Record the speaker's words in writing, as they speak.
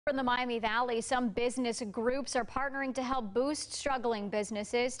In the Miami Valley, some business groups are partnering to help boost struggling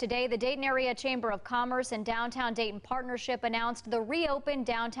businesses. Today, the Dayton Area Chamber of Commerce and Downtown Dayton Partnership announced the Reopen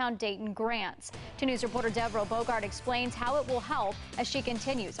Downtown Dayton grants. 2 News reporter Deborah Bogart explains how it will help as she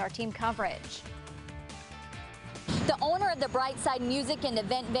continues our team coverage. The owner of the Brightside Music and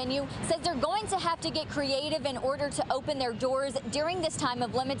Event Venue says they're going to have to get creative in order to open their doors during this time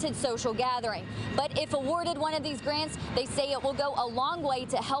of limited social gathering. But if awarded one of these grants, they say it will go a long way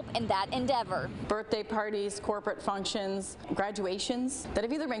to help in that endeavor. Birthday parties, corporate functions, graduations that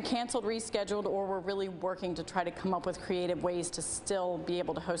have either been canceled, rescheduled, or we're really working to try to come up with creative ways to still be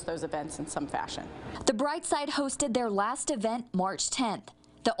able to host those events in some fashion. The Brightside hosted their last event March 10th.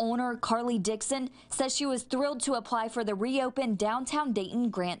 The owner, Carly Dixon, says she was thrilled to apply for the Reopen Downtown Dayton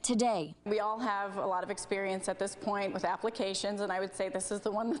grant today. We all have a lot of experience at this point with applications, and I would say this is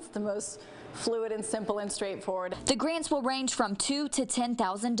the one that's the most fluid and simple and straightforward. The grants will range from $2,000 to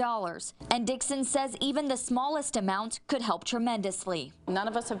 $10,000, and Dixon says even the smallest amount could help tremendously. None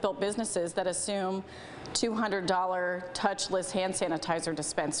of us have built businesses that assume $200 touchless hand sanitizer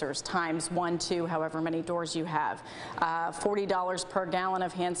dispensers times 1, 2, however many doors you have, $40 per gallon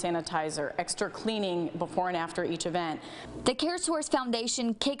of hand sanitizer, extra cleaning before and after each event. The CareSource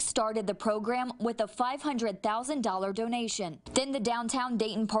Foundation kick-started the program with a $500,000 donation. Then the Downtown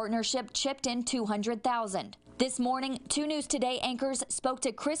Dayton Partnership chipped in $200,000. This morning, 2 News Today anchors spoke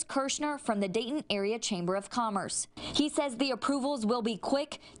to Chris Kirshner from the Dayton Area Chamber of Commerce. He says the approvals will be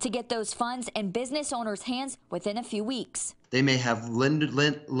quick to get those funds in business owners' hands within a few weeks. They may have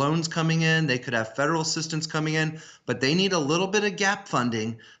loans coming in, they could have federal assistance coming in, but they need a little bit of gap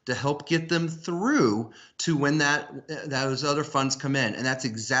funding to help get them through to when those other funds come in. And that's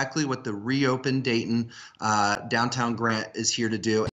exactly what the Reopen Dayton Downtown Grant is here to do.